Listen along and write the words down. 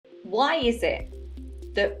Why is it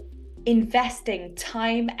that investing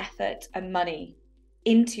time, effort, and money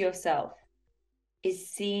into yourself is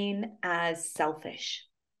seen as selfish?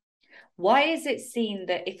 Why is it seen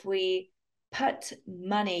that if we put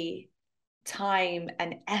money, time,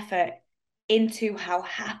 and effort into how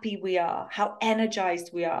happy we are, how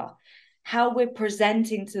energized we are, how we're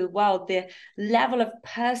presenting to the world, the level of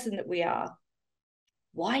person that we are,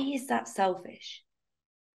 why is that selfish?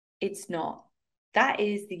 It's not. That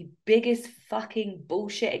is the biggest fucking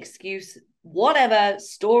bullshit excuse, whatever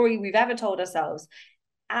story we've ever told ourselves.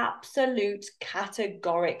 Absolute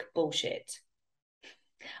categoric bullshit.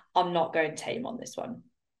 I'm not going tame on this one.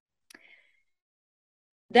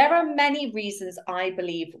 There are many reasons, I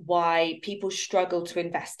believe, why people struggle to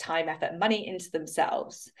invest time, effort, and money into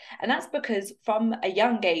themselves. And that's because from a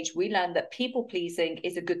young age, we learn that people pleasing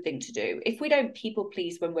is a good thing to do. If we don't people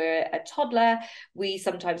please when we're a toddler, we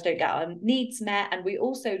sometimes don't get our needs met. And we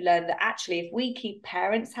also learn that actually, if we keep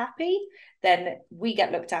parents happy, then we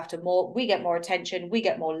get looked after more, we get more attention, we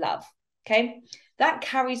get more love. Okay. That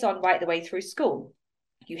carries on right the way through school.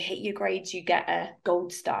 You hit your grades, you get a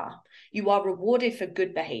gold star. You are rewarded for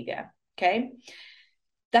good behavior. Okay.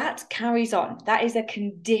 That carries on. That is a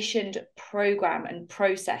conditioned program and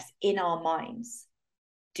process in our minds.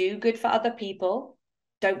 Do good for other people.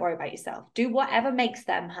 Don't worry about yourself. Do whatever makes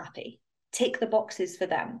them happy. Tick the boxes for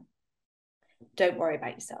them. Don't worry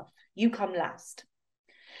about yourself. You come last.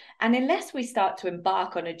 And unless we start to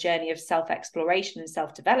embark on a journey of self-exploration and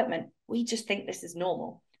self-development, we just think this is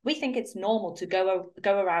normal. We think it's normal to go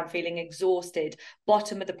around feeling exhausted,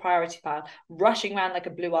 bottom of the priority pile, rushing around like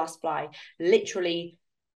a blue-ass fly, literally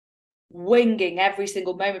winging every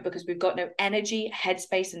single moment because we've got no energy,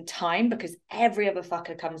 headspace, and time because every other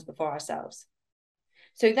fucker comes before ourselves.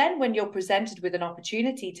 So then when you're presented with an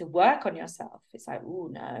opportunity to work on yourself, it's like, oh,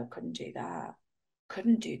 no, couldn't do that.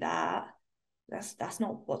 Couldn't do that. That's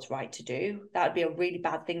not what's right to do. That would be a really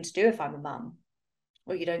bad thing to do if I'm a mum.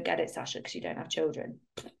 Well, you don't get it, Sasha, because you don't have children.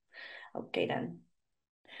 Okay, then.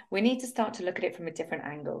 We need to start to look at it from a different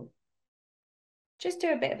angle. Just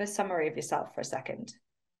do a bit of a summary of yourself for a second.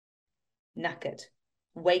 Knackered.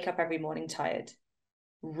 Wake up every morning tired.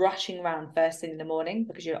 Rushing around first thing in the morning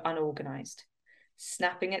because you're unorganized.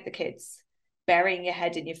 Snapping at the kids. Burying your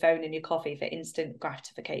head in your phone and your coffee for instant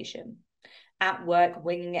gratification. At work,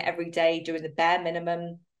 winging it every day, doing the bare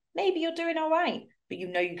minimum. Maybe you're doing all right, but you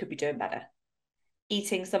know you could be doing better.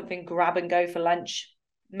 Eating something grab and go for lunch,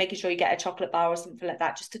 making sure you get a chocolate bar or something like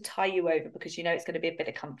that just to tie you over because you know it's going to be a bit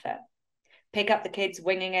of comfort. Pick up the kids,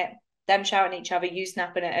 winging it, them shouting at each other, you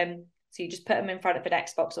snapping at them. So you just put them in front of an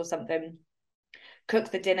Xbox or something.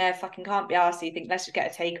 Cook the dinner, fucking can't be arsed. So you think, let's just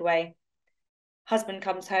get a takeaway. Husband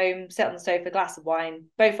comes home, sit on the sofa, glass of wine,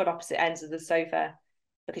 both on opposite ends of the sofa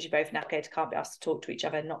because you're both knackered, can't be asked to talk to each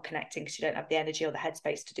other, not connecting because you don't have the energy or the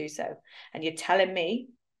headspace to do so. And you're telling me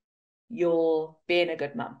you're being a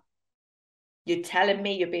good mum. You're telling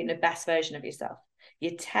me you're being the best version of yourself.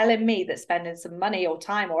 You're telling me that spending some money or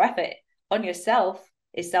time or effort on yourself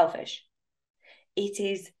is selfish. It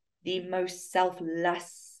is the most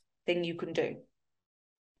selfless thing you can do.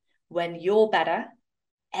 When you're better,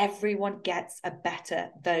 everyone gets a better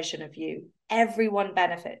version of you. Everyone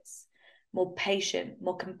benefits. More patient,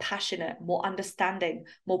 more compassionate, more understanding,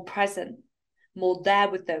 more present, more there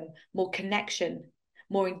with them, more connection,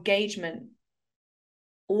 more engagement.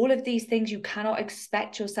 All of these things you cannot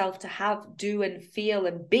expect yourself to have, do, and feel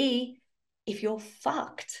and be if you're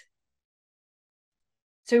fucked.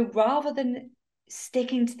 So rather than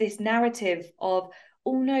sticking to this narrative of,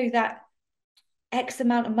 oh no, that X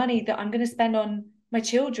amount of money that I'm going to spend on my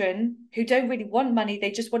children who don't really want money,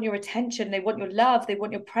 they just want your attention, they want your love, they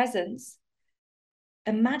want your presence.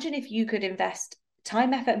 Imagine if you could invest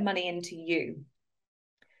time, effort, and money into you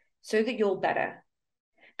so that you're better.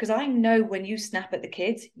 Because I know when you snap at the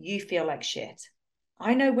kids, you feel like shit.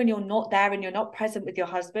 I know when you're not there and you're not present with your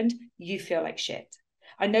husband, you feel like shit.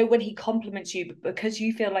 I know when he compliments you, but because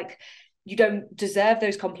you feel like you don't deserve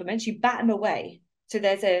those compliments, you bat him away. So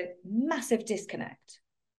there's a massive disconnect.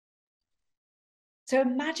 So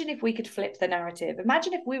imagine if we could flip the narrative.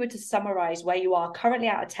 Imagine if we were to summarize where you are currently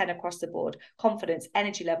out of 10 across the board, confidence,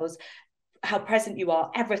 energy levels, how present you are,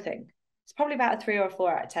 everything. It's probably about a 3 or a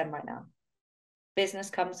 4 out of 10 right now. Business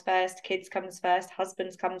comes first, kids comes first,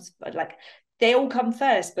 husbands comes, like they all come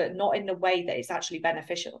first, but not in the way that it's actually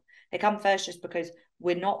beneficial. They come first just because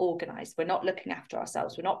we're not organized. We're not looking after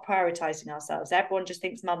ourselves. We're not prioritizing ourselves. Everyone just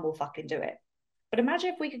thinks mum will fucking do it. But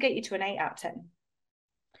imagine if we could get you to an 8 out of 10.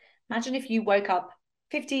 Imagine if you woke up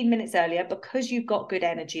 15 minutes earlier because you've got good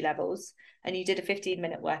energy levels and you did a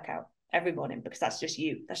 15-minute workout every morning because that's just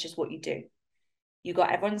you. That's just what you do. You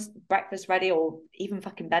got everyone's breakfast ready, or even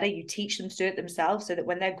fucking better, you teach them to do it themselves so that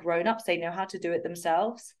when they're grown ups, they know how to do it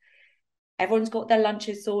themselves. Everyone's got their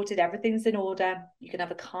lunches sorted, everything's in order. You can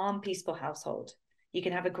have a calm, peaceful household. You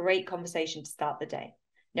can have a great conversation to start the day.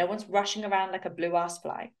 No one's rushing around like a blue ass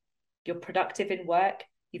fly. You're productive in work.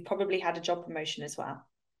 You've probably had a job promotion as well.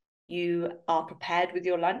 You are prepared with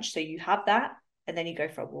your lunch, so you have that, and then you go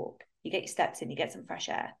for a walk. You get your steps in, you get some fresh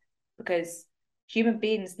air, because human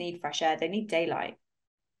beings need fresh air. They need daylight.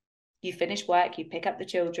 You finish work, you pick up the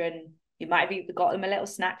children, you might have even got them a little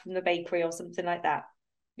snack from the bakery or something like that.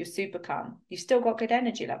 You're super calm. You've still got good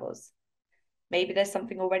energy levels. Maybe there's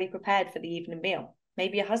something already prepared for the evening meal.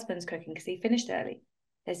 Maybe your husband's cooking because he finished early.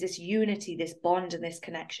 There's this unity, this bond, and this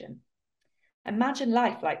connection. Imagine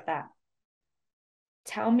life like that.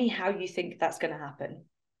 Tell me how you think that's going to happen.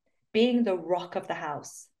 Being the rock of the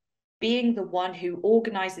house, being the one who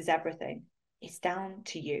organizes everything, it's down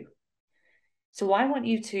to you. So I want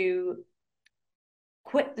you to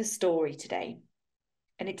quit the story today.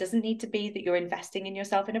 And it doesn't need to be that you're investing in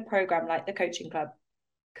yourself in a program like the coaching club.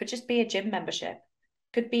 Could just be a gym membership.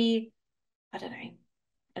 Could be, I don't know,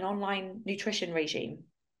 an online nutrition regime.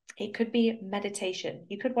 It could be meditation.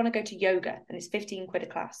 You could want to go to yoga and it's 15 quid a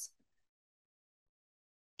class.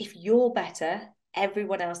 If you're better,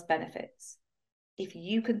 everyone else benefits. If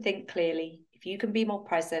you can think clearly, if you can be more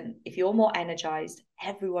present, if you're more energized,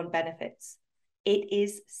 everyone benefits. It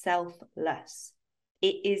is selfless.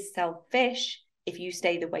 It is selfish if you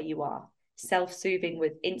stay the way you are, self-soothing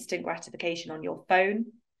with instant gratification on your phone,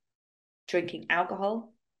 drinking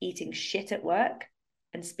alcohol, eating shit at work,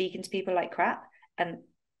 and speaking to people like crap, and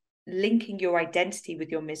linking your identity with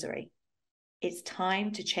your misery. It's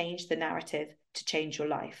time to change the narrative, to change your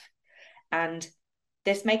life. And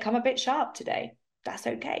this may come a bit sharp today. That's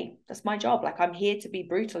okay. That's my job. Like, I'm here to be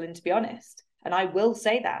brutal and to be honest. And I will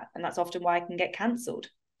say that. And that's often why I can get cancelled.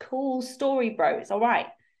 Cool story, bro. It's all right.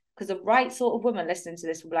 Because the right sort of woman listening to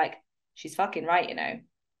this will be like, she's fucking right, you know.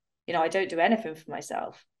 I don't do anything for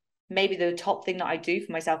myself. Maybe the top thing that I do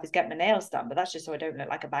for myself is get my nails done, but that's just so I don't look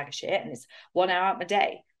like a bag of shit. And it's 1 hour out my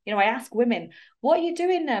day. I ask women, what are you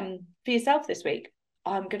doing for yourself this week?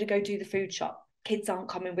 Oh, I'm going to go do the food shop. Kids aren't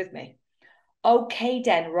coming with me. Okay,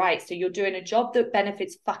 then, right. So you're doing a job that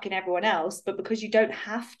benefits fucking everyone else, but because you don't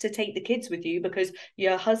have to take the kids with you because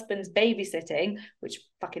your husband's babysitting, which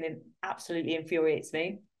fucking absolutely infuriates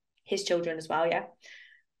me, his children as well, yeah.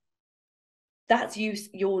 That's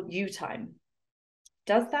your you time.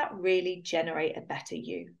 Does that really generate a better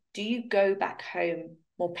you? Do you go back home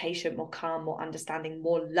more patient, more calm, more understanding,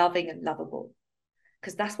 more loving and lovable?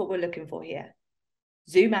 Because that's what we're looking for here.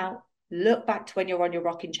 Zoom out, look back to when you're on your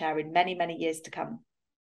rocking chair in many, many years to come.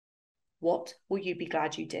 What will you be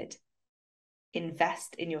glad you did?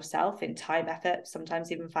 Invest in yourself, in time, effort,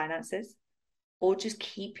 sometimes even finances, or just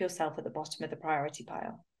keep yourself at the bottom of the priority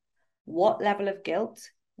pile? What level of guilt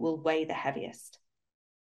will weigh the heaviest?